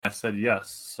said yes.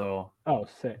 So Oh,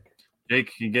 sick.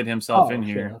 Jake can get himself in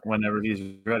shit, here okay. whenever he's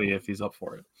ready if he's up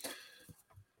for it.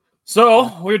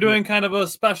 So we're doing kind of a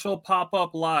special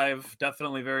pop-up live,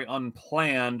 definitely very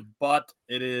unplanned, but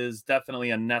it is definitely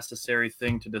a necessary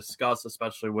thing to discuss,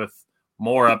 especially with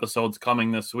more episodes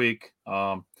coming this week.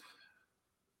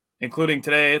 Including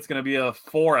today, it's going to be a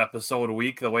 4-episode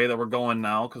week, the way that we're going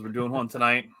now, because we're doing one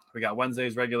tonight. We got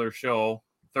Wednesday's regular show.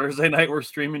 Thursday night, we're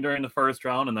streaming during the first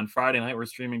round, and then Friday night, we're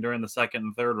streaming during the second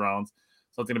and third rounds.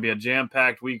 So it's going to be a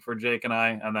jam-packed week for Jake and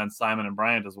I, and then Simon and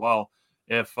Bryant as well.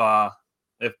 If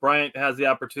Bryant has the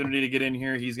opportunity to get in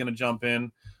here, he's going to jump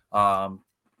in.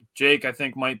 Jake, I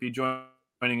think, might be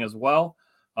joining as well.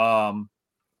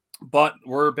 But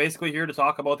we're basically here to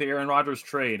talk about the Aaron Rodgers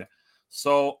trade.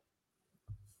 So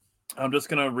I'm just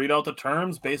going to read out the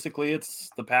terms. Basically, it's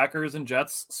the Packers and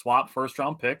Jets swap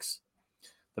first-round picks.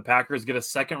 The Packers get a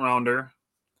second-rounder,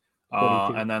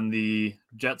 and then the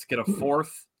Jets get a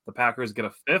fourth. The Packers get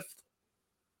a fifth.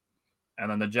 And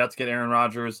then the Jets get Aaron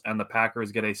Rodgers, and the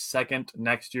Packers get a second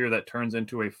next year that turns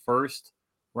into a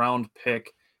first-round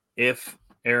pick if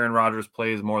Aaron Rodgers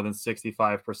plays more than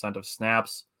 65% of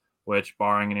snaps, which,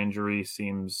 barring an injury,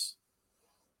 seems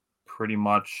pretty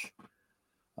much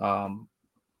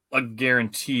a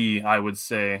guarantee, I would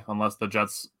say, unless the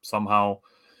Jets somehow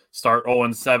start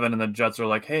 0-7 and the Jets are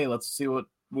like, hey, let's see what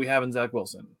we have in Zach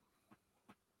Wilson.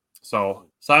 So,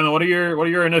 Simon, what are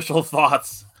your initial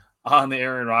thoughts on the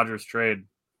Aaron Rodgers trade?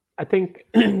 I think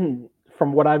from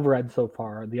what I've read so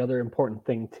far, the other important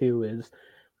thing too is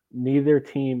neither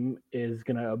team is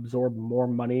going to absorb more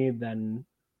money than,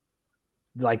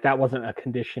 like, that wasn't a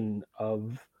condition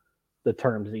of the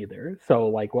terms either. So,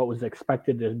 like, what was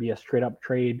expected to be a straight up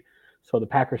trade. So the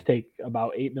Packers take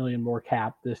about $8 million more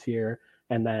cap this year,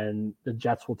 and then the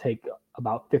Jets will take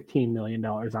about $15 million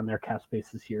on their cap space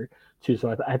this year too.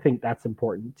 So I think that's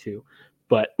important too.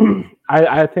 But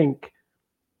I think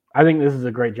this is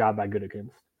a great job by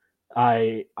Gutekunst.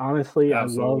 I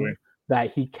love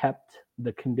that he kept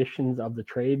the conditions of the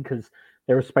trade, because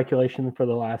there was speculation for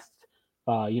the last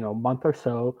month or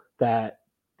so that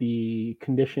the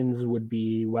conditions would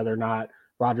be whether or not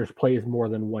Rodgers plays more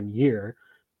than 1 year.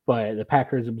 But the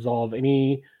Packers absolve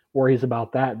any worries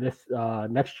about that this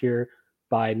next year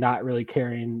by not really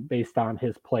caring based on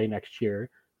his play next year,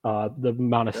 the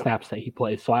amount of snaps that he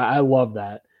plays. So I love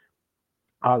that.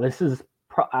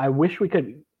 I wish we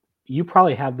could. You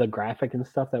probably have the graphic and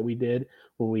stuff that we did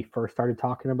when we first started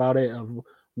talking about it, of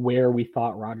where we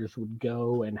thought Rodgers would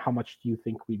go and how much do you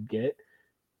think we'd get.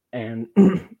 And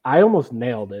I almost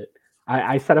nailed it.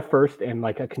 I said a first and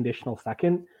like a conditional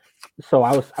second. So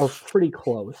I was pretty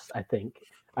close, I think.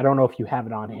 I don't know if you have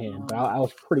it on hand, but I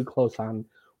was pretty close on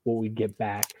what we'd get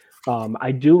back.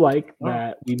 I do like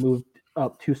that we moved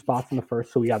up 2 spots in the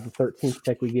first, so we got the 13th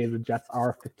pick. We gave the Jets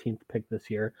our 15th pick this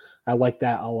year. I like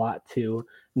that a lot too.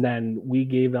 And then we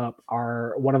gave up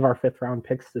one of our 5th round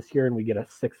picks this year, and we get a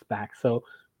 6th back. So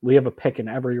we have a pick in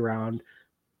every round.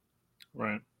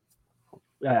 Right.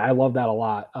 I love that a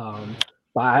lot.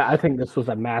 But I think this was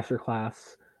a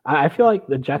masterclass. I feel like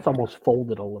the Jets almost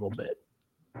folded a little bit,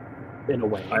 in a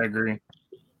way. I agree.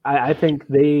 I think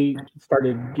they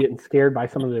started getting scared by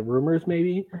some of the rumors,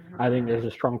 maybe. I think there's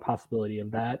a strong possibility of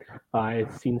that.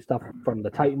 I've seen stuff from the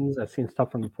Titans. I've seen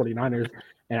stuff from the 49ers.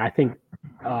 And I think,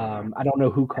 I don't know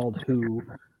who called who,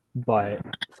 but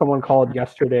someone called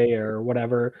yesterday or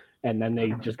whatever, and then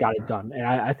they just got it done. And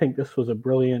I think this was a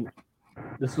brilliant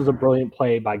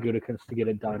play by Gutekunst to get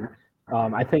it done.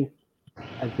 I think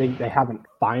they haven't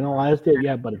finalized it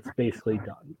yet, but it's basically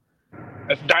done.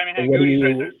 That's Diamond Hand Goodies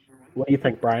right there. What do you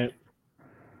think, Bryant?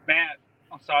 Man,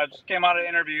 so I just came out of the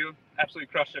interview.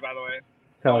 Absolutely crushed it, by the way.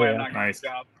 Hell yeah. I'm not nice.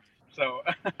 Job. So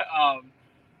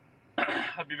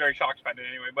I'd be very shocked if I did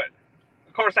anyway. But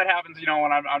of course that happens,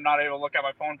 when I'm not able to look at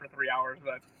my phone for 3 hours.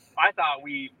 But I thought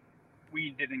we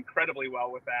did incredibly well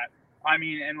with that. I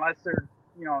mean, unless there's,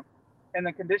 and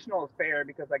the conditional is fair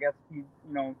because I guess he,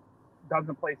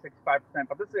 doesn't play 65%.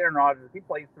 But this is Aaron Rodgers. He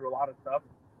plays through a lot of stuff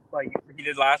like he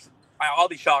did last. I'll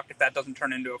be shocked if that doesn't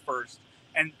turn into a first.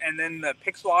 And then the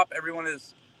pick swap,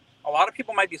 a lot of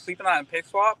people might be sleeping on pick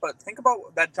swap, but think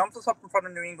about that jumps us up in front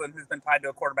of New England, who's been tied to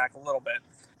a quarterback a little bit.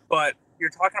 But you're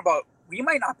talking about, we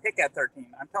might not pick at 13.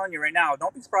 I'm telling you right now,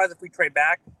 don't be surprised if we trade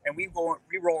back and we roll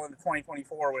into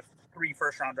 2024 with 3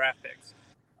 first-round draft picks.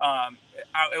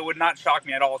 It would not shock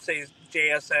me at all. Say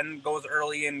JSN goes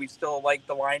early and we still like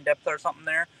the line depth or something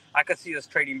there. I could see us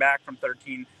trading back from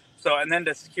 13. So, and then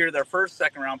to secure their first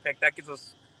second-round pick, that gives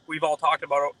us, we've all talked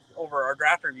about over our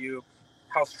draft review,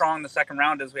 how strong the second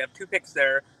round is. We have 2 picks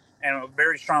there, and a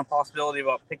very strong possibility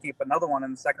about picking up another one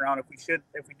in the second round if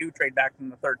we do trade back from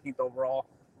the 13th overall.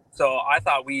 So I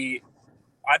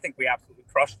think we absolutely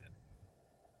crushed it.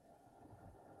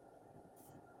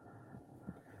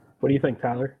 What do you think,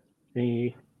 Tyler?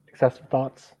 Any excessive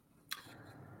thoughts?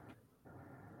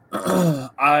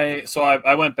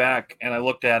 I went back and I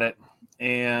looked at it,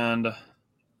 and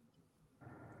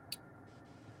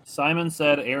Simon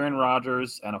said Aaron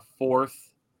Rodgers and a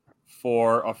fourth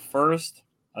for a first,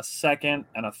 a second,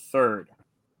 and a third.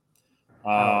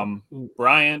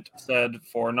 Bryant said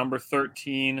for number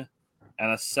 13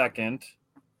 and a second.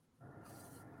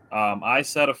 I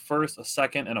said a first, a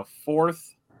second, and a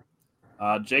fourth.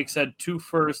 Jake said 2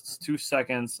 firsts, 2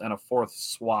 seconds, and a fourth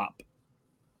swap.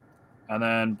 And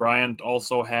then Bryant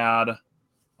also had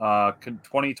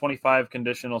 2025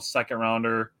 conditional second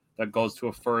rounder that goes to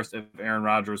a first if Aaron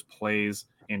Rodgers plays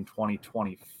in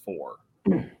 2024.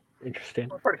 Interesting.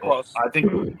 We're pretty close. I think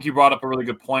you brought up a really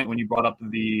good point when you brought up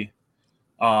the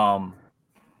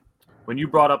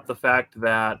fact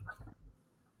that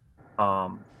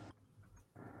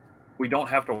we don't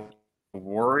have to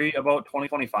worry about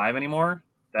 2025 anymore.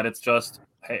 That it's just,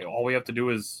 hey, all we have to do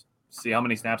is see how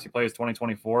many snaps he plays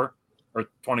 2024 or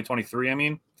 2023, I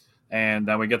mean, and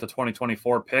then we get the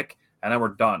 2024 pick, and then we're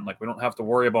done. Like, we don't have to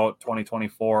worry about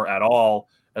 2024 at all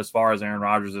as far as Aaron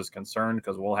Rodgers is concerned,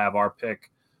 because we'll have our pick.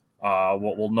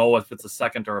 We'll know if it's a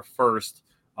second or a first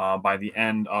by the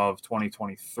end of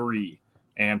 2023,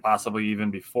 and possibly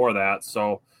even before that.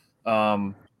 So, I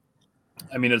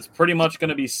mean, it's pretty much going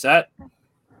to be set.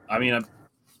 I mean,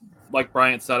 like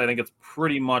Bryant said, I think it's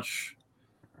pretty much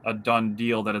a done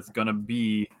deal that it's going to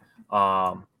be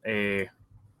a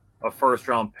first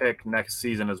round pick next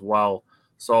season as well.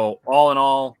 So all in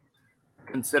all,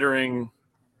 considering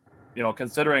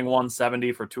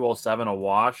 170 for 207 a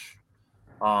wash,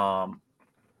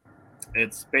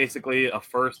 it's basically a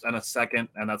first and a second,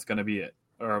 and that's going to be it,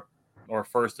 or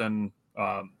first and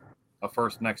a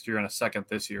first next year and a second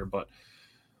this year. But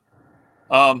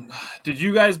did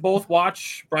you guys both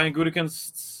watch Brian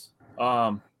Gutekunst's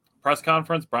press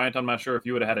conference? Bryant, I'm not sure if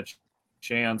you would have had a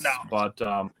chance, but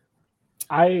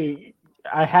I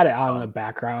had it on in the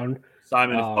background.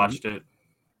 Simon watched it.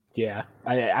 Yeah,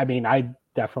 I mean, I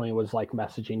definitely was like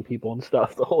messaging people and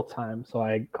stuff the whole time, so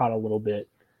I caught a little bit.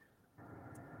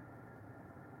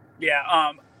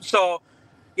 Yeah. So,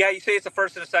 yeah, you say it's a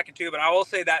first and a second too, but I will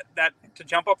say that to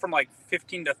jump up from like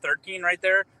 15 to 13 right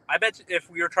there, I bet if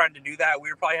we were trying to do that,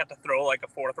 we would probably have to throw like a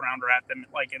fourth rounder at them,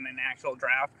 like in an actual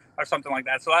draft or something like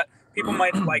that. So that people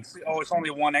might like, oh, it's only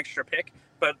one extra pick,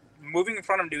 but moving in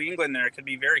front of New England there could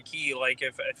be very key. Like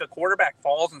if a quarterback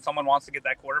falls and someone wants to get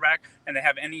that quarterback and they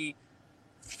have any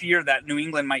fear that New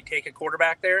England might take a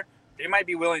quarterback there, they might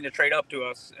be willing to trade up to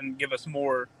us and give us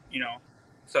more,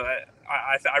 So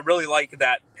I really like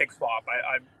that pick swap.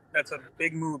 That's a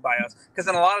big move by us, because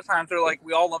then a lot of times they're like,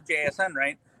 we all love JSN,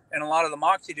 right? And a lot of the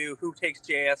mocks you do, who takes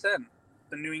JSN?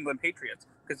 The New England Patriots,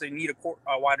 because they need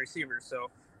a wide receiver. So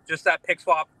just that pick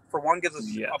swap, for one, gives us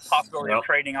a possibility of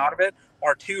trading out of it,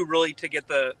 or two, really to get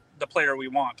the player we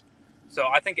want. So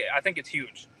I think it's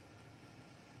huge.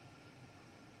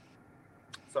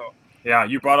 So yeah,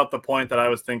 you brought up the point that I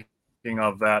was thinking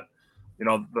of, that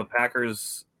the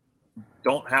Packers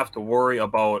don't have to worry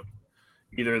about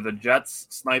either the Jets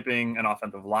sniping an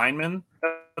offensive lineman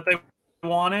that they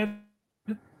wanted,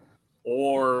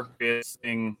 or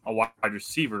getting a wide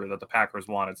receiver that the Packers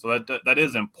wanted. So that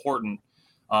is important.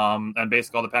 And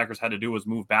basically all the Packers had to do was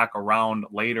move back around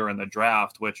later in the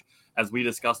draft, which, as we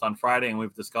discussed on Friday and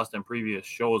we've discussed in previous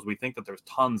shows, we think that there's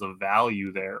tons of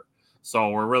value there. So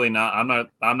we're really not.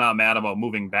 I'm not mad about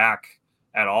moving back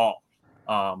at all.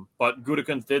 But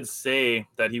Gutekunst did say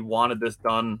that he wanted this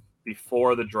done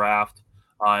before the draft,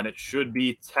 and it should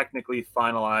be technically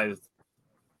finalized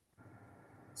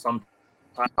sometime,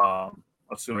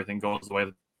 assuming everything goes the way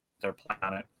that they're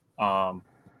planning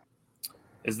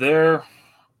it.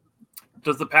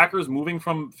 Does the Packers moving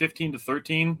from 15 to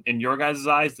 13, in your guys'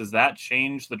 eyes, does that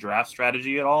change the draft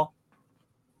strategy at all?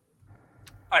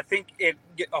 I think it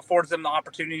affords them the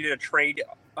opportunity to trade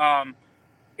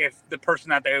if the person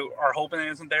that they are hoping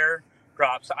isn't there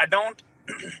drops. I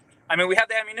mean, we have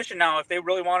the ammunition now. If they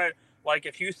really wanted, like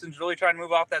if Houston's really trying to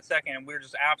move off that second and we're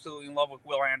just absolutely in love with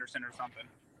Will Anderson or something,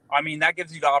 I mean, that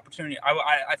gives you the opportunity.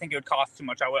 I think it would cost too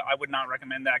much. I would not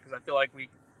recommend that, because I feel like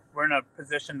we're in a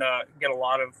position to get a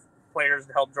lot of players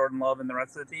to help Jordan Love and the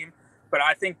rest of the team. But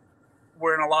I think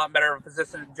we're in a lot better of a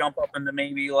position to jump up into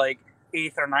maybe like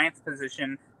 8th or 9th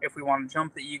position if we want to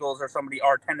jump the Eagles or somebody,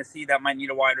 or Tennessee that might need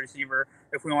a wide receiver.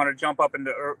 If we want to jump up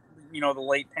into the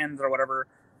late 10s or whatever,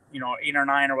 8 or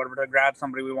 9 or whatever, to grab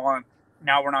somebody we want.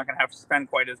 now we're not going to have to spend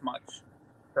quite as much.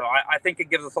 So I think it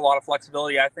gives us a lot of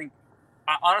flexibility. I think,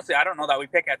 honestly, I don't know that we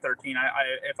pick at 13.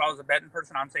 If I was a betting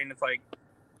person, I'm saying it's like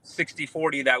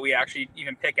 60-40 that we actually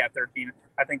even pick at 13.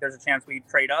 I think there's a chance we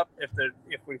trade up if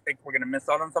we think we're going to miss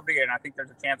out on something, and I think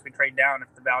there's a chance we trade down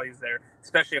if the value's there,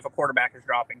 especially if a quarterback is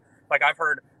dropping. Like I've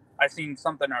seen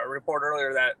a report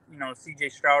earlier that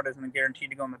CJ Stroud isn't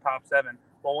guaranteed to go in the top 7.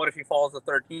 Well, what if he falls to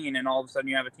 13 and all of a sudden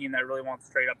you have a team that really wants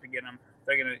to trade up to get him?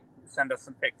 They're going to send us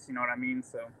some picks. You know what I mean?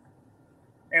 So,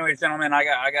 anyways, gentlemen, I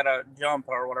got to jump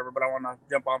or whatever, but I want to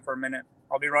jump on for a minute.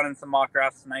 I'll be running some mock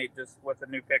drafts tonight just with the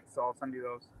new picks, so I'll send you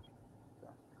those. So,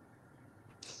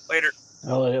 later.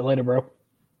 Later, bro.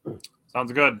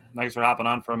 Sounds good. Thanks for hopping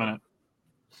on for a minute.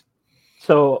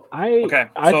 So I'm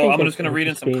just going to read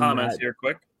in some comments here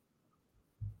quick.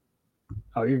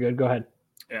 Oh, you're good. Go ahead.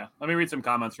 Yeah, let me read some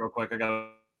comments real quick. I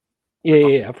got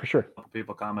yeah, for sure.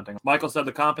 People commenting. Michael said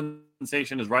the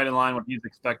compensation is right in line with what he's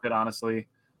expected, honestly.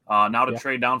 Now to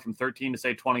trade down from 13 to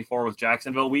say 24 with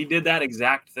Jacksonville. We did that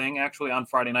exact thing actually on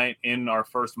Friday night in our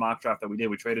first mock draft that we did.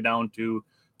 We traded down to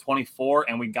 24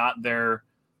 and we got their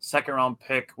second round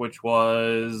pick, which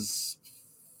was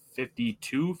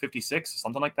 52, 56,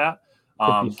 something like that.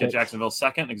 Get Jacksonville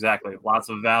second. Exactly. Lots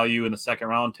of value in the second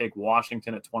round. Take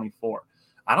Washington at 24.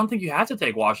 I don't think you have to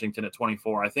take Washington at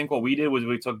 24. I think what we did was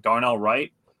we took Darnell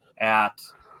Wright at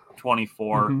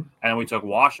 24 and we took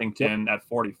Washington at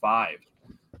 45.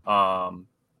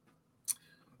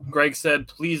 Greg said,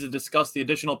 please discuss the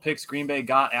additional picks Green Bay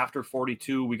got after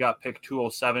 42. We got pick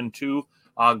 207 too.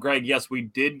 Greg, yes, we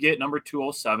did get number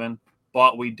 207,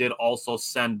 but we did also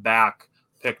send back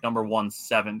pick number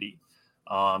 170.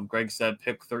 Greg said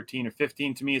pick 13 or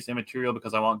 15 to me is immaterial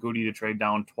because I want Goody to trade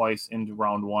down twice into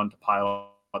round 1 to pile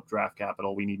up draft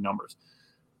capital. We need numbers.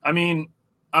 I mean,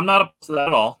 I'm not opposed to that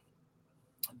at all.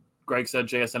 Greg said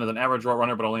JSN is an average route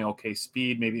runner, but only okay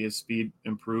speed. Maybe his speed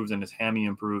improves and his hammy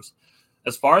improves.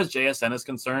 As far as JSN is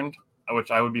concerned,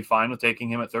 which I would be fine with taking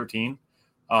him at 13.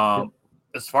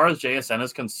 As far as JSN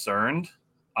is concerned,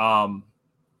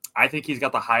 I think he's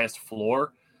got the highest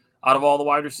floor out of all the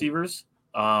wide receivers.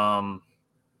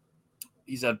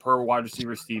 He said per wide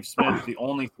receiver Steve Smith, the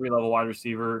only 3-level wide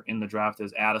receiver in the draft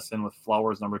is Addison with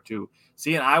Flowers number 2.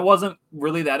 See, and I wasn't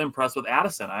really that impressed with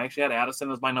Addison. I actually had Addison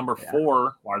as my number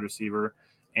 4 wide receiver,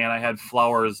 and I had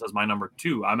Flowers as my number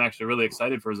 2. I'm actually really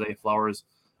excited for Zay Flowers.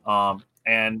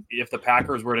 And if the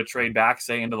Packers were to trade back,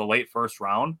 say, into the late first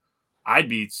round, I'd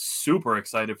be super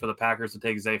excited for the Packers to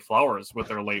take Zay Flowers with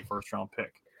their late first round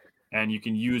pick. And you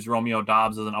can use Romeo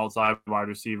Doubs as an outside wide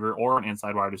receiver or an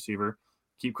inside wide receiver.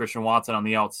 Keep Christian Watson on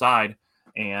the outside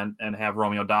and have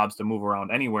Romeo Doubs to move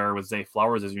around anywhere with Zay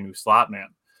Flowers as your new slot man.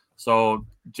 So,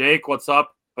 Jake, what's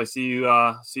up? I see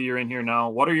you're in here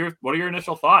now. What are your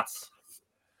initial thoughts?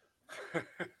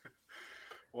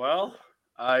 Well,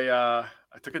 I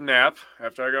took a nap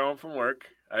after I got home from work.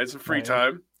 I had some free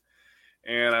time,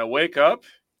 and I wake up,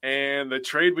 and the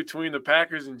trade between the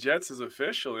Packers and Jets is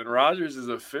official, and Rodgers is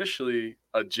officially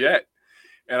a Jet.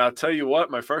 And I'll tell you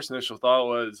what, my first initial thought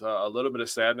was a little bit of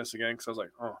sadness again, because I was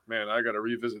like, oh, man, I got to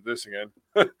revisit this again.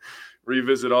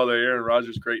 Revisit all the Aaron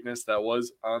Rodgers greatness that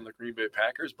was on the Green Bay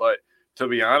Packers. But to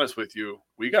be honest with you,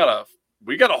 we got a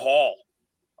haul.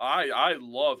 I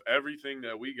love everything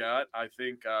that we got. I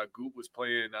think Goop was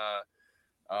playing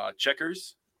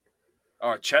checkers,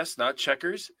 chess, not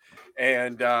checkers.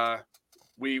 And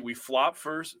we flopped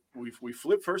first. We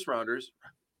flipped first rounders.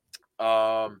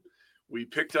 We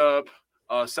picked up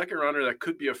a second rounder that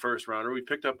could be a first rounder. We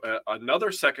picked up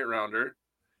another second rounder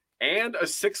and a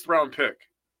 6th round pick.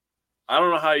 I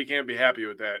don't know how you can't be happy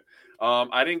with that.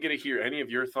 I didn't get to hear any of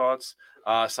your thoughts.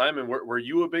 Simon, were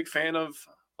you a big fan of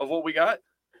what we got?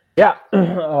 Yeah.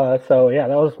 That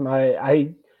was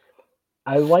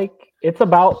I like, it's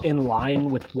about in line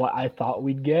with what I thought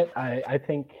we'd get. I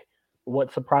think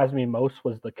what surprised me most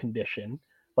was the condition.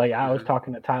 Like I was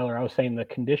talking to Tyler, I was saying the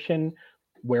condition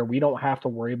where we don't have to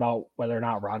worry about whether or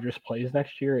not Rodgers plays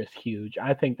next year is huge.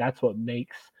 I think that's what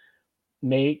makes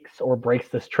or breaks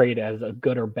this trade as a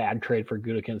good or bad trade for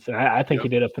Gutekunst. And I think he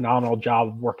did a phenomenal job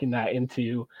of working that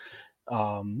into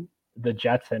the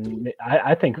Jets. And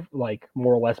I think like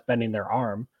more or less bending their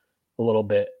arm a little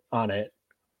bit on it.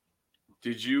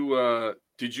 Did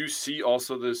you see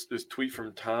also this tweet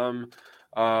from Tom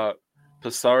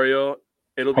Pesario?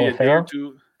 It'll be a day or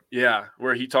two. Yeah,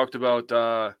 where he talked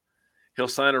about he'll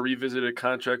sign a revisited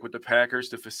contract with the Packers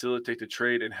to facilitate the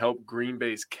trade and help Green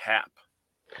Bay's cap.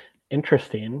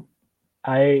 Interesting.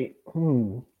 So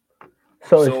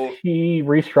is he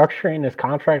restructuring his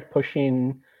contract,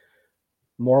 pushing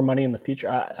more money in the future?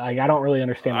 I don't really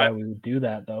understand why we would do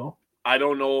that, though. I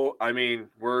don't know. I mean,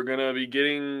 we're going to be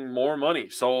getting more money.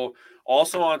 So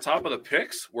also on top of the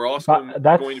picks, we're also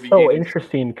that's going to be so getting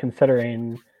interesting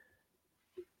considering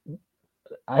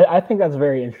I think that's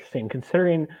very interesting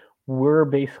considering we're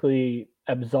basically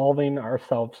absolving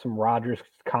ourselves from Rodgers'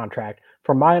 contract.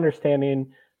 From my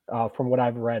understanding, from what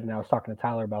I've read, and I was talking to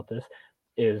Tyler about this,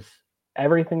 is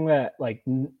everything that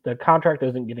the contract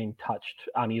isn't getting touched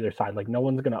on either side. Like no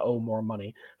one's going to owe more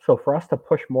money. So for us to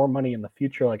push more money in the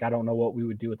future, like I don't know what we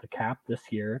would do with the cap this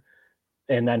year,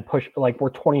 and then push like we're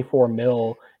 24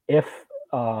 mil if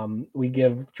we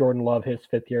give Jordan Love his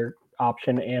 5th-year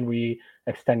option and we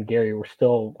extend Gary, we're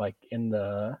still like in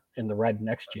the red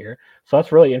next year. So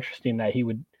that's really interesting that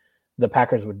the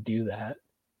Packers would do that.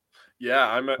 Yeah,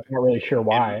 I'm not really sure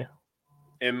why.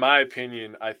 In my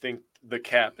opinion, I think the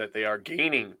cap that they are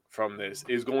gaining from this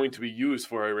is going to be used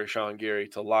for a Rashawn Gary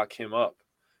to lock him up.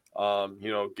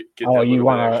 Get that you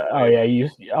want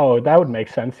to? That would make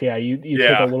sense. Yeah, you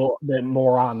take a little bit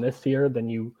more on this year than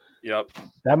you. Yep.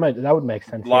 That would make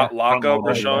sense. Lock up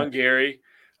Rashawn Gary.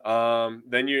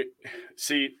 Then you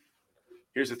see.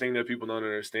 Here's the thing that people don't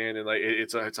understand, and like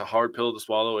it's a hard pill to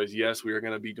swallow. Is yes, we are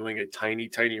going to be doing a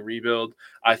tiny rebuild.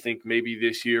 I think maybe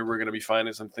this year we're going to be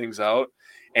finding some things out,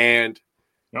 and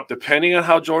depending on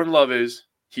how Jordan Love is,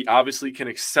 he obviously can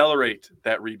accelerate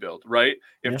that rebuild, right?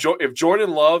 If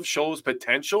Jordan Love shows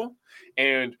potential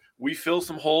and we fill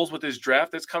some holes with his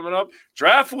draft that's coming up,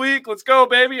 draft week, let's go,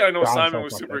 baby. I know Simon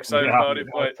was super excited about it,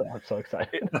 but I'm so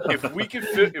excited. if we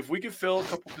could fill a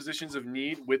couple positions of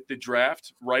need with the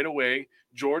draft right away,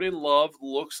 Jordan Love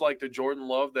looks like the Jordan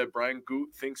Love that Brian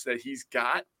Goot thinks that he's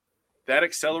got. That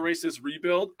accelerates this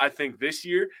rebuild. I think this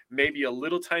year, maybe a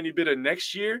little tiny bit of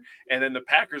next year, and then the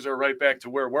Packers are right back to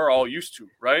where we're all used to,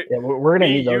 right? Yeah, we're going to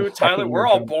need those. Tyler, we're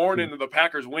all born into the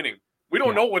Packers winning. We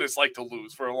don't know what it's like to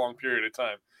lose for a long period of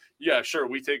time. Yeah, sure,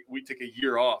 we take a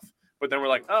year off, but then we're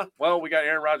like, we got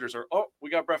Aaron Rodgers, or we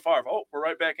got Brett Favre. Oh, we're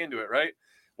right back into it, right?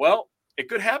 Well, it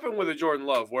could happen with a Jordan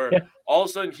Love where all of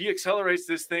a sudden he accelerates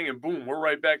this thing, and boom, we're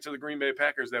right back to the Green Bay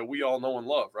Packers that we all know and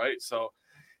love, right? So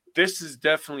this is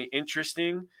definitely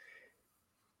interesting,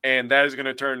 and that is going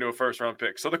to turn into a first-round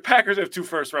pick. So the Packers have 2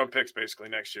 first-round picks basically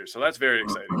next year, so that's very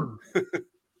exciting.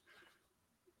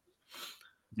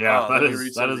 Yeah, that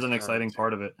is an exciting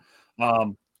part of it.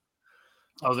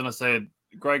 I was going to say,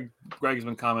 Greg's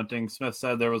been commenting. Smith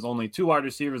said there was only 2 wide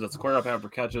receivers that square up after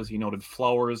catches. He noted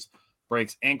Flowers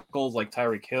breaks ankles like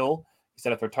Tyreek Hill. He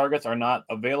said if their targets are not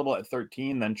available at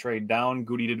 13, then trade down.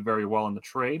 Goody did very well in the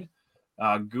trade.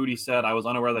 Goody said, I was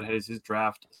unaware that his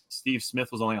draft. Steve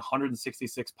Smith was only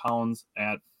 166 pounds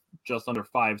at just under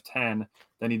 5'10".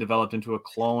 Then he developed into a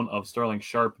clone of Sterling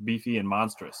Sharp, beefy and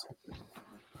monstrous.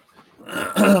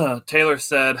 Taylor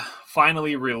said,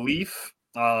 finally relief.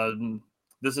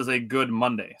 This is a good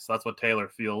Monday. So that's what Taylor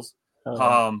feels.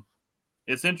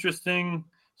 It's interesting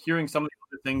hearing some of the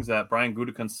other things that Brian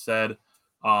Gutekunst said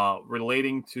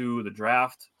relating to the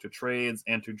draft, to trades,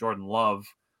 and to Jordan Love.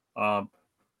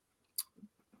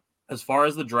 As far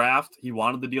as the draft, he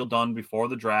wanted the deal done before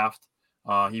the draft.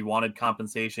 He wanted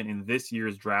compensation in this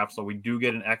year's draft, so we do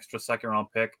get an extra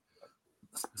second-round pick.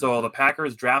 So the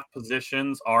Packers' draft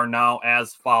positions are now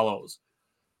as follows: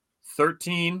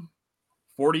 13,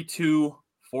 42,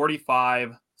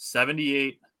 45,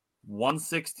 78,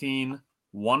 116,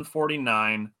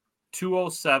 149,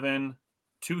 207,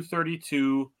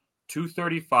 232,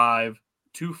 235,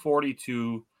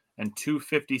 242, and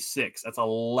 256. That's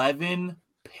 11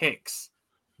 picks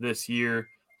this year,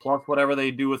 plus whatever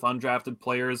they do with undrafted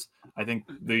players. I think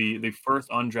the first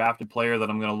undrafted player that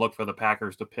I'm going to look for the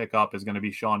Packers to pick up is going to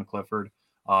be Sean Clifford.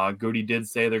 Goody did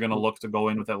say they're going to look to go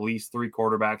in with at least 3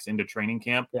 quarterbacks into training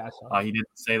camp. Yeah, he didn't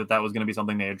say that was going to be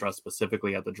something they addressed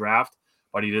specifically at the draft,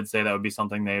 but he did say that would be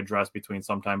something they addressed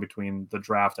sometime between the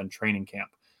draft and training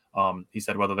camp. He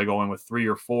said whether they go in with 3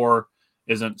 or 4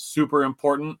 isn't super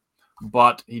important,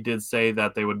 but he did say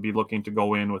that they would be looking to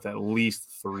go in with at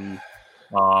least 3.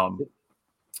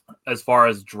 As far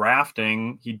as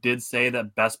drafting, he did say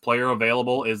that best player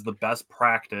available is the best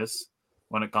practice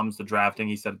when it comes to drafting.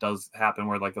 He said it does happen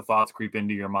where like the thoughts creep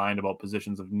into your mind about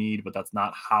positions of need, but that's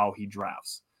not how he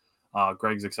drafts.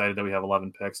 Greg's excited that we have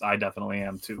 11 picks. I definitely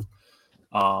am too.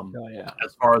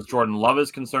 As far as Jordan Love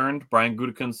is concerned, Brian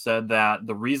Gutekunst said that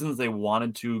the reasons they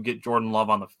wanted to get Jordan Love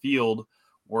on the field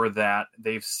were that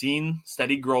they've seen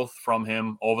steady growth from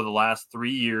him over the last 3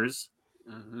 years.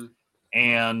 Mm-hmm.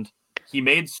 And he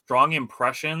made strong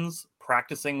impressions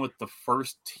practicing with the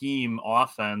first team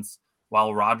offense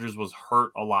while Rodgers was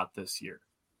hurt a lot this year.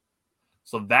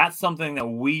 So that's something that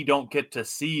we don't get to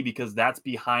see because that's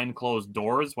behind closed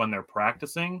doors when they're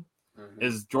practicing.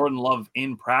 is Jordan Love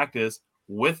in practice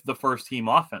with the first team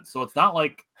offense. So it's not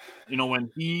like, when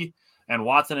he and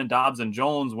Watson and Dobbs and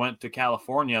Jones went to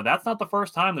California, that's not the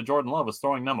first time that Jordan Love was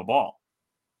throwing them a ball.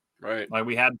 Right. Like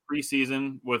we had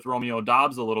preseason with Romeo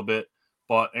Dobbs a little bit,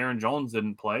 but Aaron Jones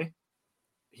didn't play.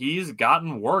 He's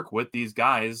gotten work with these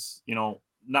guys,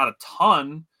 not a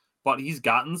ton, but he's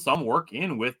gotten some work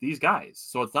in with these guys.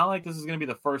 So it's not like this is going to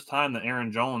be the first time that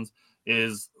Aaron Jones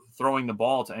is throwing the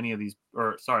ball to any of these,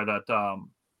 Jordan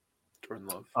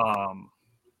Love.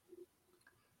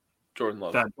 Jordan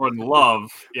Love. That Jordan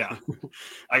Love, yeah.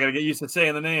 I gotta get used to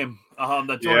saying the name.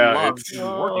 That Jordan Love.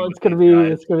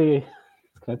 It's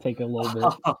gonna take a little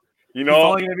bit. He's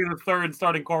only gonna be the third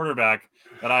starting quarterback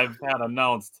that I've had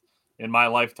announced in my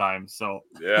lifetime. So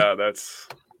yeah, that's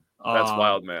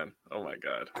wild, man. Oh my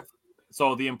god.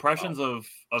 So the impressions of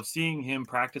seeing him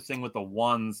practicing with the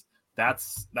ones,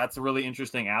 that's a really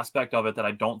interesting aspect of it that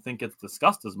I don't think gets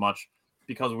discussed as much,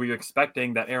 because we were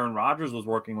expecting that Aaron Rodgers was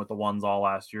working with the ones all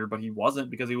last year, but he wasn't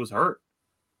because he was hurt.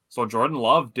 So Jordan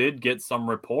Love did get some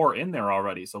rapport in there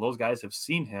already. So those guys have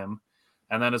seen him.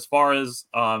 And then as far as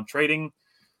trading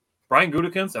Brian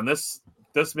Gutekunst, and this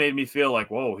made me feel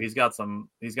like, whoa, he's got some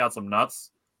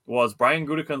nuts. Was Brian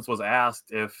Gutekunst was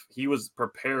asked if he was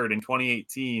prepared in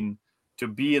 2018 to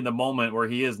be in the moment where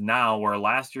he is now, where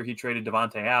last year he traded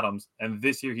Devontae Adams and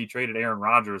this year he traded Aaron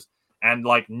Rodgers. And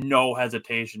like no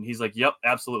hesitation, he's like, yep,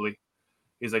 absolutely.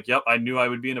 He's like, yep, I knew I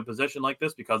would be in a position like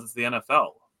this because it's the NFL.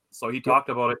 So he talked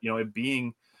about it, it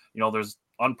being, there's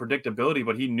unpredictability,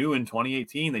 but he knew in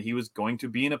 2018 that he was going to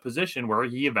be in a position where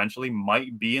he eventually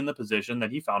might be in the position that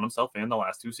he found himself in the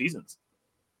last two seasons.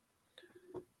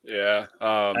 Yeah.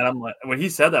 And I'm like, when he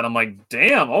said that, I'm like,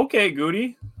 damn, okay,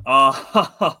 Goody.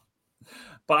 But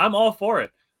I'm all for it.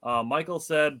 Michael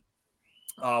said,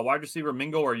 wide receiver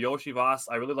Mingo or Yoshi Voss.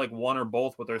 I really like one or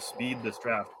both with their speed this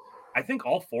draft. I think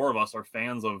all four of us are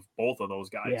fans of both of those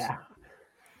guys. Yeah.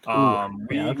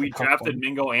 We drafted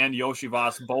Mingo and Yoshi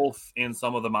Voss both in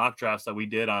some of the mock drafts that we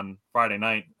did on Friday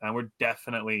night, and we're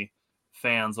definitely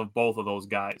fans of both of those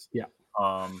guys. Yeah.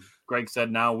 Greg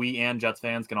said now we and Jets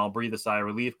fans can all breathe a sigh of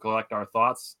relief, collect our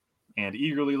thoughts, and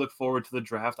eagerly look forward to the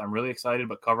draft. I'm really excited,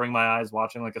 but covering my eyes,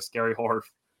 watching like a scary horror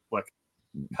flick.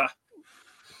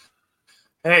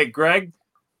 Hey, Greg,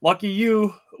 lucky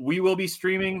you. We will be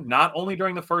streaming not only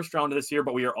during the first round of this year,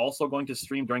 but we are also going to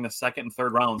stream during the second and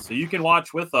third rounds. So you can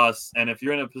watch with us. And if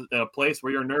you're in a place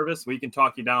where you're nervous, we can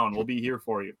talk you down. We'll be here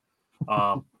for you.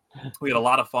 We had a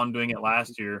lot of fun doing it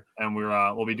last year, and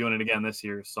we'll be doing it again this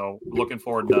year. So looking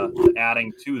forward to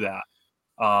adding to that.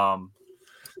 I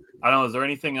don't know. Is there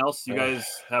anything else you guys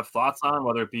have thoughts on,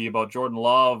 whether it be about Jordan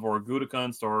Love or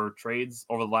Gutekunst or trades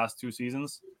over the last two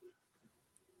seasons?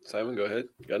 Simon, go ahead.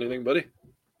 You got anything, buddy?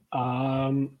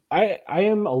 I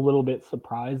am a little bit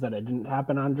surprised that it didn't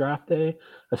happen on draft day,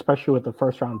 especially with the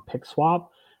first round pick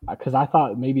swap, because I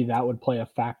thought maybe that would play a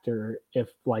factor if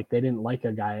like they didn't like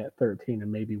a guy at 13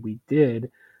 and maybe we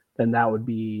did, then that would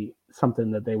be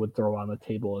something that they would throw on the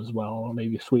table as well, or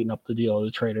maybe sweeten up the deal of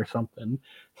the trade or something.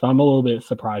 So I'm a little bit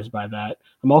surprised by that.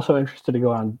 I'm also interested to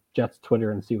go on Jets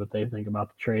Twitter and see what they think about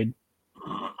the trade.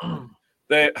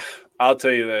 I'll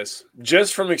tell you this,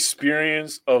 just from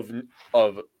experience of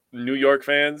New York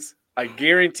fans, I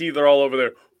guarantee they're all over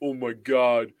there. Oh my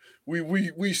God,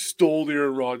 we stole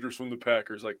Aaron Rodgers from the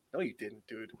Packers. Like, no, you didn't,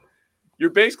 dude.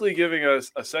 You're basically giving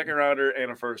us a second rounder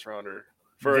and a first rounder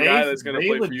for a guy that's going to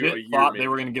play for you a year. Thought they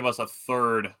were going to give us a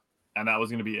third, and that was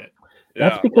going to be it.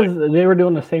 That's because they were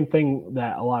doing the same thing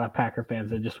that a lot of Packer fans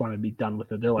that just want to be done with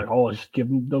it. They're like, oh, just give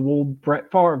them the old Brett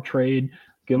Favre trade.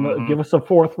 Give us a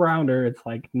fourth rounder. It's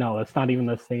like, no, it's not even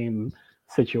the same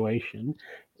situation.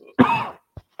 I'll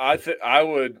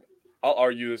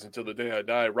argue this until the day I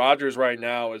die. Rodgers right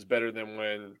now is better than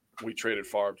when we traded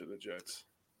Favre to the Jets.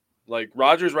 Like,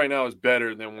 Rodgers right now is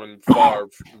better than when Favre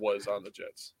was on the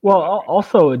Jets. Well,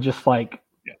 also just like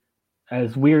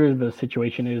as weird as the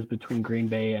situation is between Green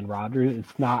Bay and Rodgers,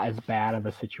 it's not as bad of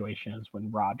a situation as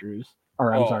when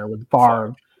with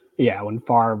Favre. Yeah, when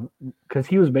Favre, because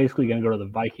he was basically going to go to the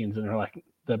Vikings, and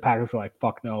the Packers were like,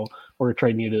 "Fuck no, we're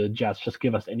trading you to the Jets. Just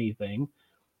give us anything."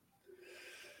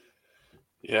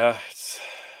 Yeah,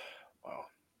 wow.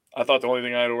 I thought the only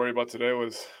thing I had to worry about today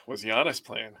was Giannis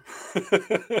playing.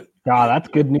 God, that's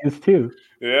good news too.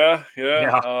 Yeah.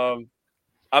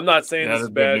 I'm not saying this is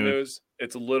bad news.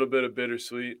 It's a little bit of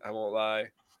bittersweet. I won't lie.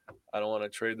 I don't want to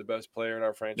trade the best player in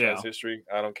our franchise history.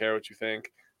 I don't care what you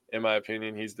think. In my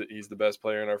opinion, he's the best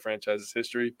player in our franchise's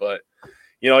history. But,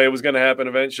 it was going to happen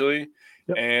eventually.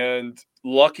 Yep. And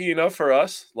lucky enough for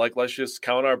us, like, let's just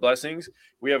count our blessings.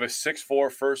 We have a 6'4"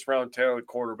 first-round talent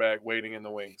quarterback waiting in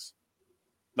the wings.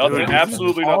 Nothing, Dude,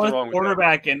 absolutely nothing wrong with that.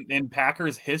 Quarterback in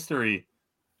Packers history.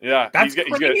 Yeah, That's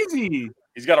crazy.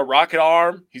 He's got a rocket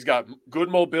arm. He's got good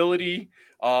mobility.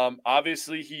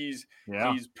 Obviously, he's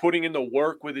putting in the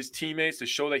work with his teammates to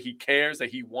show that he cares, that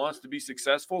he wants to be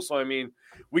successful. So, I mean,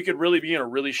 we could really be in a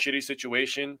really shitty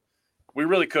situation. We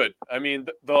really could. I mean,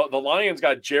 the Lions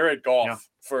got Jared Goff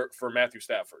for Matthew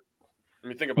Stafford. I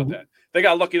mean, think about that. They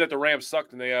got lucky that the Rams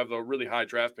sucked and they have a really high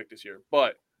draft pick this year.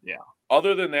 But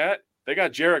other than that, they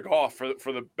got Jared Goff for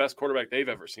the best quarterback they've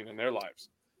ever seen in their lives.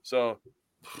 So,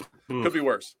 could be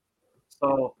worse.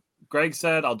 So, Greg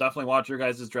said, I'll definitely watch your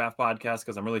guys' draft podcast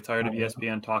because I'm really tired of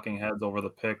ESPN talking heads over the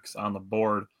picks on the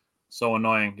board. So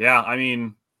annoying. Yeah, I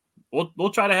mean,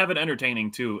 we'll try to have it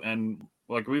entertaining too. And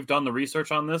like we've done the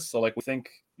research on this, so like we think,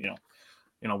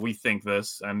 we think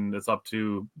this, and it's up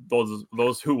to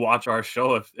those who watch our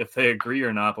show if they agree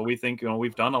or not. But we think,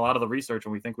 we've done a lot of the research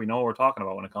and we think we know what we're talking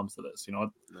about when it comes to this.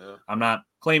 I'm not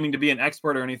claiming to be an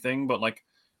expert or anything, but like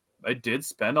I did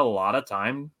spend a lot of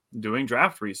time doing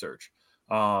draft research.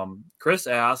 Chris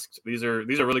asked, these are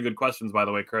really good questions, by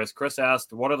the way, Chris. Chris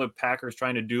asked, what are the Packers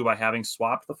trying to do by having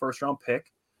swapped the first round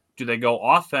pick? Do they go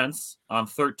offense on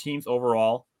 13th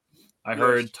overall? I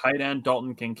heard tight end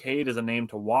Dalton Kincaid is a name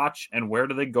to watch. And where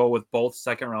do they go with both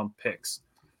second round picks?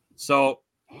 So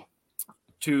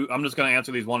I'm just going to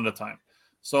answer these one at a time.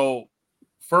 So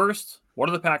first, what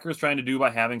are the Packers trying to do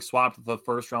by having swapped the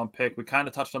first round pick? We kind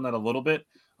of touched on that a little bit.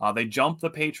 They jumped the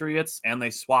Patriots and they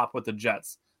swap with the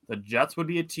Jets. The Jets would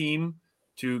be a team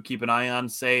to keep an eye on.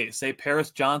 Say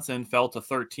Paris Johnson fell to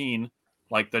 13.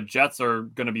 Like the Jets are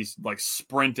going to be like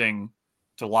sprinting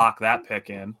to lock that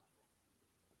pick in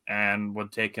and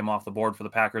would take him off the board for the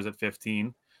Packers at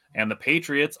 15. And the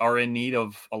Patriots are in need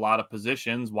of a lot of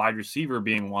positions, wide receiver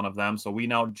being one of them. So we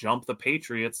now jump the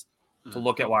Patriots to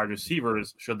look at wide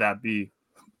receivers, should that be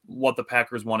what the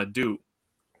Packers want to do.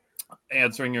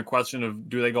 Answering your question of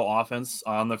do they go offense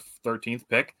on the 13th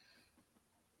pick?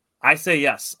 I say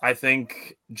yes. I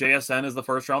think JSN is the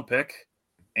first round pick.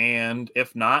 And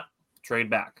if not, trade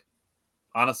back.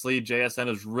 Honestly, JSN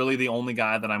is really the only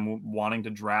guy that I'm wanting to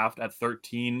draft at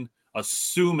 13,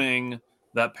 assuming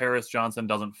that Paris Johnson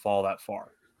doesn't fall that far.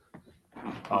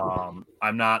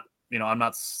 I'm not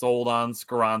sold on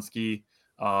Skoronski.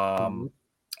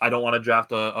 I don't want to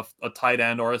draft a tight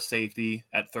end or a safety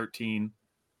at 13.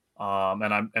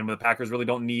 And the Packers really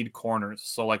don't need corners.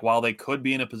 So like while they could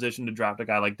be in a position to draft a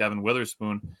guy like Devin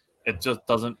Witherspoon, it just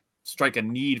doesn't strike a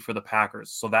need for the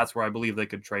Packers. So that's where I believe they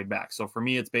could trade back. So for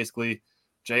me, it's basically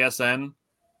JSN,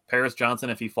 Paris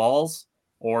Johnson if he falls,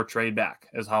 or trade back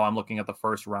is how I'm looking at the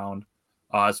first round.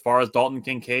 As far as Dalton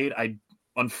Kincaid,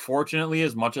 unfortunately,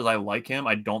 as much as I like him,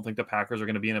 I don't think the Packers are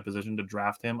going to be in a position to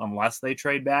draft him unless they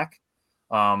trade back.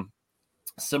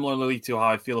 Similarly to how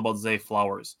I feel about Zay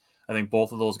Flowers. I think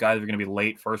both of those guys are going to be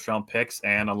late first-round picks,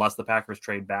 and unless the Packers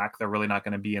trade back, they're really not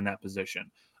going to be in that position.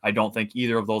 I don't think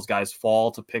either of those guys fall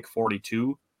to pick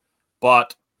 42.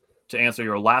 But to answer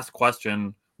your last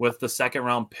question, with the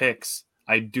second-round picks,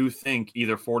 I do think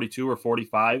either 42 or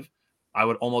 45, I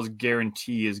would almost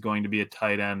guarantee is going to be a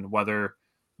tight end, whether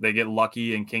they get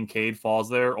lucky and Kincaid falls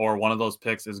there or one of those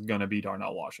picks is going to be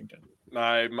Darnell Washington.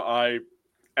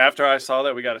 After I saw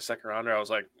that we got a second rounder, I was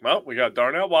like, well, we got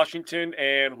Darnell Washington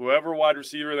and whoever wide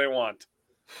receiver they want.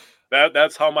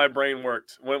 That's how my brain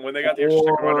worked. When they got the extra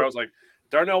second rounder, I was like,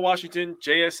 Darnell Washington,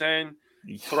 JSN,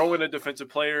 throw in a defensive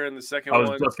player in the second one. I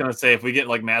was just going to say, if we get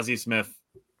like Mazzie Smith.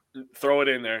 Throw it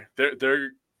in there.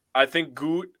 I think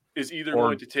Goot is either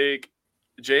going to take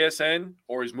JSN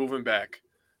or he's moving back.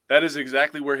 That is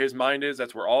exactly where his mind is.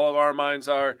 That's where all of our minds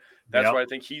are. That's where I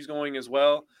think he's going as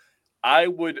well. I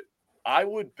would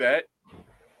bet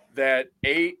that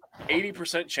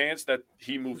 80% chance that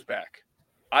he moves back.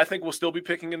 I think we'll still be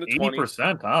picking in the 20s.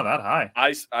 80%? Oh, that high.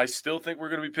 I still think we're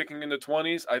going to be picking in the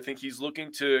 20s. I think he's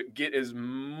looking to get as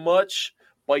much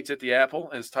bites at the apple,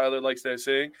 as Tyler likes that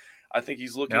saying. I think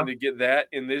he's looking to get that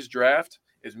in this draft,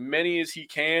 as many as he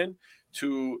can,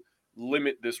 to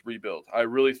limit this rebuild. I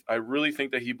really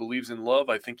think that he believes in Love.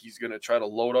 I think he's going to try to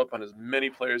load up on as many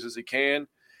players as he can.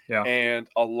 Yeah. And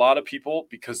a lot of people,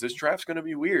 because this draft's going to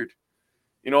be weird.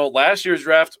 Last year's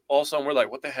draft, all of a sudden we're like,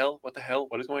 what the hell? What the hell?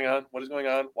 What is going on? What is going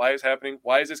on? Why is happening?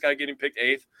 Why is this guy getting picked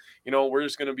 8th? We're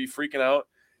just going to be freaking out.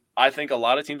 I think a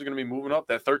lot of teams are going to be moving up.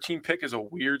 That 13 pick is a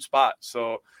weird spot.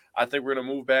 So I think we're going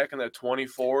to move back in that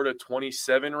 24 to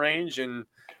 27 range, and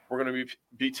we're going to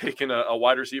be taking a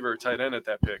wide receiver or tight end at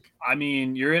that pick. I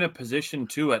mean, you're in a position,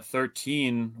 too, at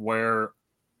 13 where,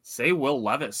 say, Will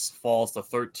Levis falls to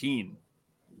 13.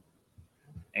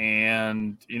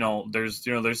 And,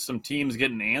 there's some teams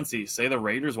getting antsy. Say the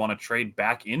Raiders want to trade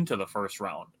back into the first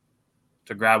round.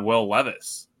 to grab Will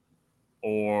Levis,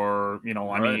 or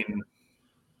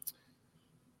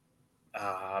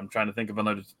I'm trying to think of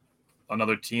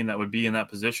another team that would be in that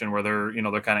position where they're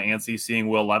kind of antsy seeing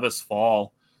Will Levis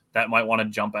fall, that might want to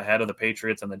jump ahead of the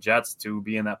Patriots and the Jets to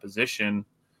be in that position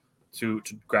to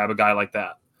grab a guy like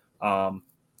that.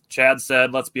 Chad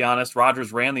said, let's be honest,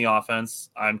 Rodgers ran the offense.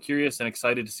 I'm curious and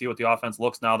excited to see what the offense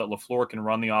looks now that LaFleur can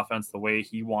run the offense the way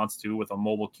he wants to with a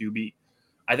mobile QB.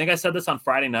 I think I said this on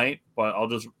Friday night, but I'll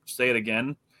just say it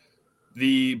again.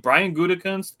 The Brian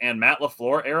Gutekunst and Matt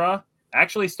LaFleur era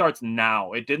actually starts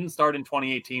now. It didn't start in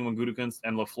 2018 when Gutekunst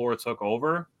and LaFleur took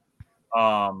over.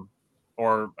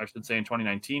 Or I should say in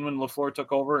 2019 when LaFleur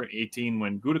took over, 18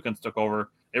 when Gutekunst took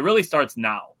over. It really starts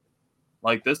now.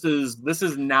 Like this is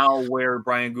now where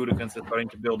Brian Gutekunst is starting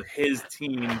to build his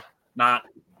team, not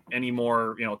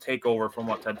anymore, take over from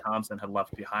what Ted Thompson had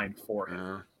left behind for him.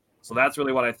 Yeah. So that's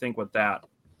really what I think with that.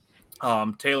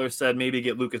 Taylor said maybe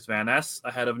get Lucas Van Ness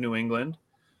ahead of New England.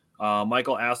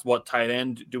 Michael asked what tight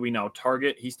end do we now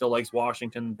target? He still likes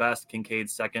Washington best, Kincaid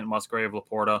second, Musgrave,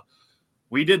 Laporta.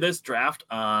 We did this draft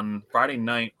on Friday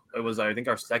night. It was, I think,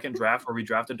 our second draft where we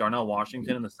drafted Darnell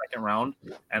Washington in the second round.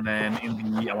 And then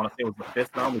I want to say it was the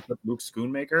fifth round, we took Luke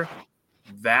Schoonmaker.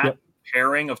 That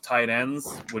pairing of tight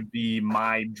ends would be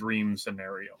my dream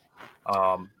scenario.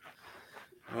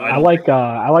 I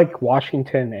like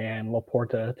Washington and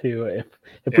Laporta too.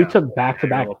 If we took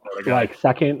back-to-back like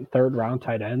second, third round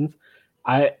tight ends,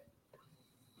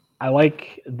 I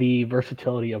like the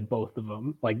versatility of both of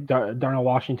them. Like Darnell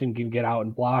Washington can get out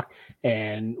and block,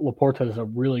 and Laporta is a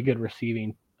really good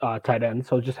receiving tight end.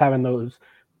 So just having those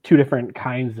two different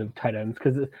kinds of tight ends,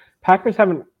 because Packers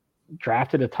haven't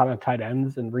drafted a ton of tight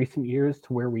ends in recent years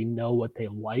to where we know what they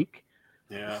like.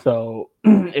 Yeah. So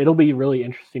it'll be really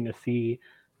interesting to see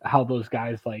how those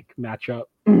guys like match up.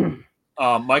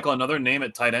 Michael, another name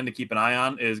at tight end to keep an eye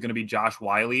on is going to be Josh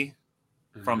Wiley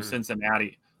from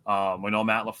Cincinnati. We know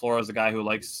Matt LaFleur is a guy who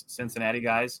likes Cincinnati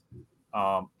guys.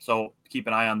 So keep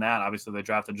an eye on that. Obviously, they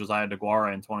drafted Josiah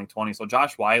DeGuara in 2020. So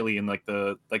Josh Wiley in I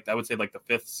would say the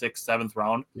 5th, 6th, 7th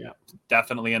round. Yeah.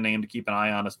 Definitely a name to keep an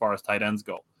eye on as far as tight ends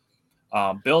go.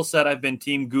 Bill said, I've been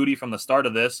Team Goody from the start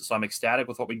of this, so I'm ecstatic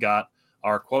with what we got.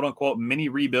 Our quote-unquote mini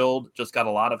rebuild just got a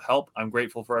lot of help. I'm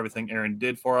grateful for everything Aaron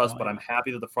did for us, but I'm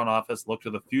happy that the front office looked to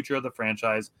the future of the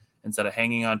franchise instead of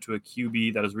hanging on to a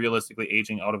QB that is realistically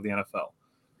aging out of the NFL.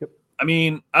 I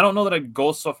mean, I don't know that I'd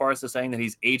go so far as to saying that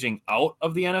he's aging out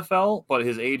of the NFL, but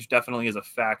his age definitely is a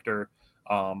factor.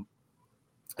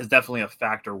 Is definitely a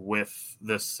factor with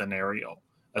this scenario,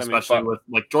 especially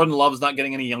with Jordan Love's not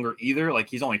getting any younger either. Like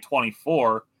he's only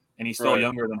 24 and he's still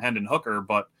younger than Hendon Hooker,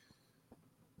 but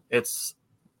it's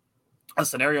a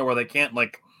scenario where they can't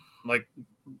like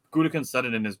Gutekunst said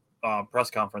it in his press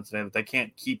conference today that they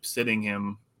can't keep sitting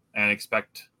him and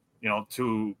expect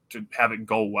to have it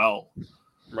go well.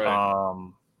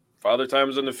 Right. Father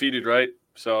Time's undefeated, right?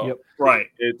 So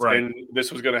and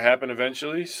this was going to happen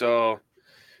eventually. So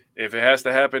if it has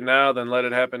to happen now, then let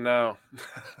it happen now.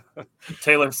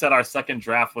 Taylor said our second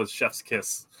draft was chef's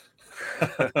kiss.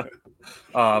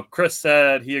 Chris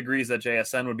said he agrees that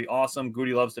JSN would be awesome.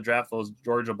 Goody loves to draft those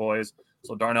Georgia boys,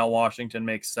 so Darnell Washington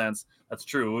makes sense. That's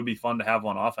true. It would be fun to have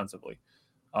one offensively.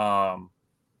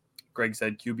 Greg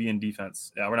said QB and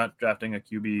defense. Yeah, we're not drafting a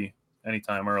QB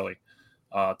anytime early.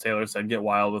 Taylor said get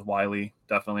wild with Wiley.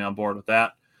 Definitely on board with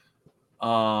that.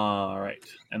 All right.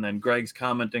 And then Greg's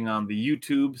commenting on the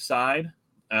YouTube side,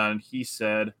 and he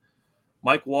said,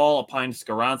 Mike Wall opined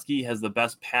Skoronski has the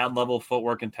best pad level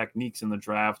footwork and techniques in the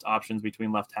draft, options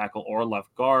between left tackle or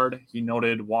left guard. He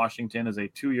noted Washington is a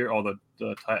 2-year,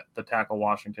 the tackle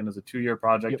Washington is a 2-year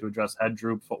project to address head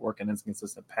droop, footwork, and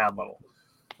inconsistent pad level.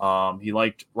 He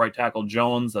liked right tackle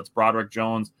Jones, that's Broderick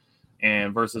Jones,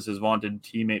 and versus his vaunted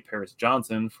teammate Paris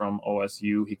Johnson from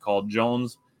OSU, he called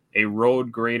Jones a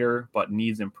road grader, but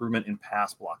needs improvement in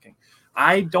pass blocking.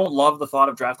 I don't love the thought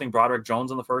of drafting Broderick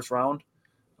Jones in the first round.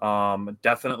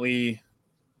 Definitely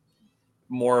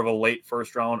more of a late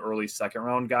first round, early second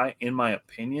round guy, in my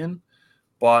opinion.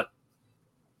 But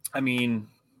I mean,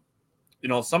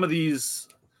 some of these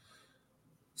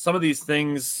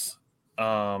things,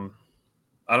 I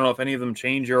don't know if any of them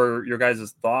change your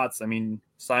guys' thoughts. I mean,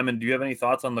 Simon, do you have any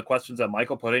thoughts on the questions that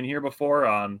Michael put in here before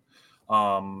on,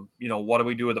 what do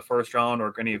we do with the first round,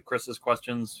 or any of Chris's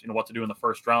questions, what to do in the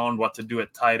first round, what to do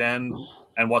at tight end,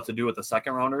 and what to do with the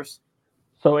second rounders?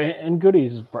 So in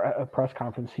Goody's press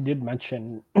conference, he did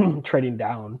mention trading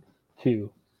down too.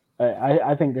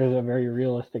 I think there's a very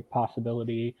realistic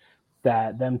possibility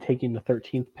that them taking the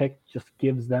 13th pick just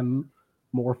gives them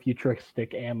more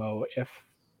futuristic ammo if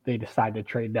they decide to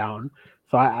trade down.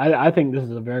 So I think this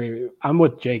is I'm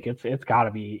with Jake. It's got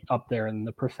to be up there in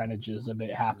the percentages of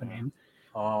it happening.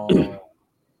 Oh,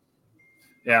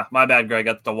 yeah. My bad, Greg.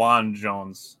 That's DeJuan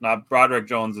Jones. Not Broderick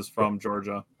Jones is from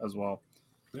Georgia as well.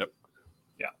 Yep.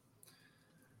 Yeah.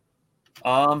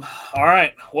 All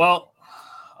right. Well,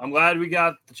 I'm glad we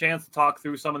got the chance to talk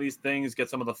through some of these things, get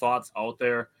some of the thoughts out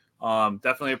there.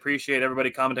 Definitely appreciate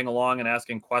everybody commenting along and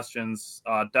asking questions.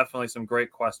 Definitely some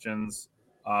great questions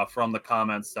from the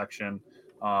comments section.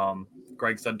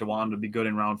 Greg said DeJuan would be good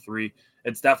in round 3.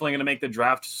 It's definitely going to make the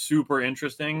draft super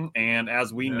interesting. And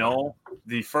as we know,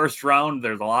 the first round,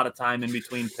 there's a lot of time in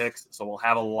between picks. So we'll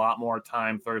have a lot more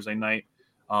time Thursday night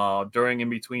during in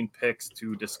between picks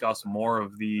to discuss more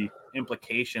of the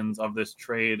implications of this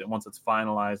trade once it's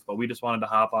finalized. But we just wanted to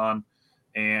hop on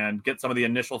and get some of the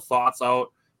initial thoughts out,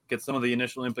 get some of the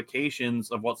initial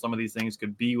implications of what some of these things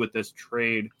could be with this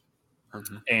trade.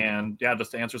 Mm-hmm. And yeah,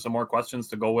 just to answer some more questions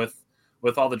to go with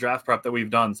all the draft prep that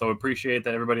we've done. So appreciate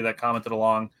that everybody that commented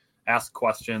along, asked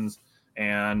questions,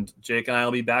 and Jake and I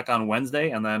will be back on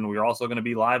Wednesday. And then we're also going to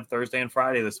be live Thursday and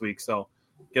Friday this week. So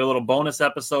get a little bonus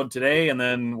episode today and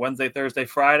then Wednesday, Thursday,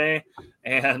 Friday.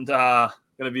 And going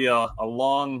to be a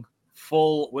long,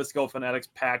 full Wisco Fanatics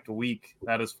packed week.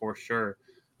 That is for sure.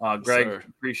 Greg,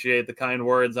 appreciate the kind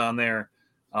words on there.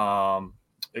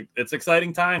 It's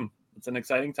exciting time. It's an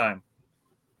exciting time.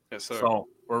 Yes, sir. So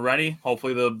we're ready.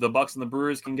 Hopefully the Bucks and the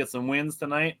Brewers can get some wins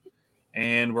tonight.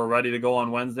 And we're ready to go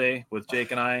on Wednesday with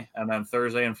Jake and I. And then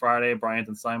Thursday and Friday, Bryant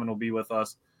and Simon will be with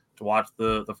us to watch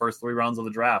the first 3 rounds of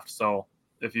the draft. So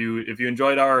if you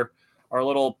enjoyed our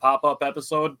little pop-up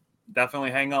episode,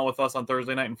 definitely hang out with us on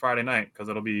Thursday night and Friday night because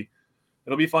it'll be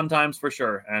fun times for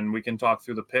sure. And we can talk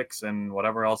through the picks and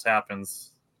whatever else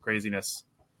happens. Craziness.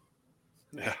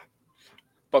 Yeah.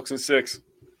 Bucks and 6.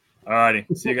 All righty.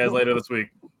 See you guys later this week.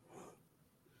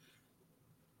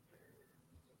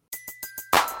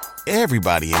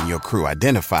 Everybody in your crew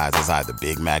identifies as either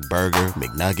Big Mac Burger,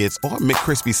 McNuggets, or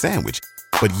McCrispy Sandwich.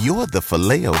 But you're the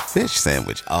Filet-O-Fish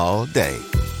Sandwich all day.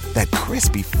 That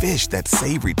crispy fish, that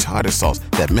savory tartar sauce,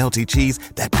 that melty cheese,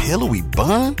 that pillowy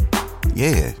bun.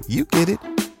 Yeah, you get it.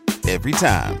 Every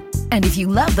time. And if you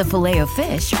love the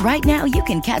Filet-O-Fish, right now you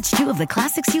can catch 2 of the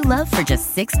classics you love for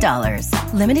just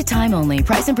 $6. Limited time only.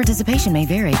 Price and participation may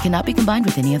vary. Cannot be combined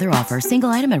with any other offer. Single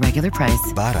item at regular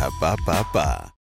price. Ba-da-ba-ba-ba.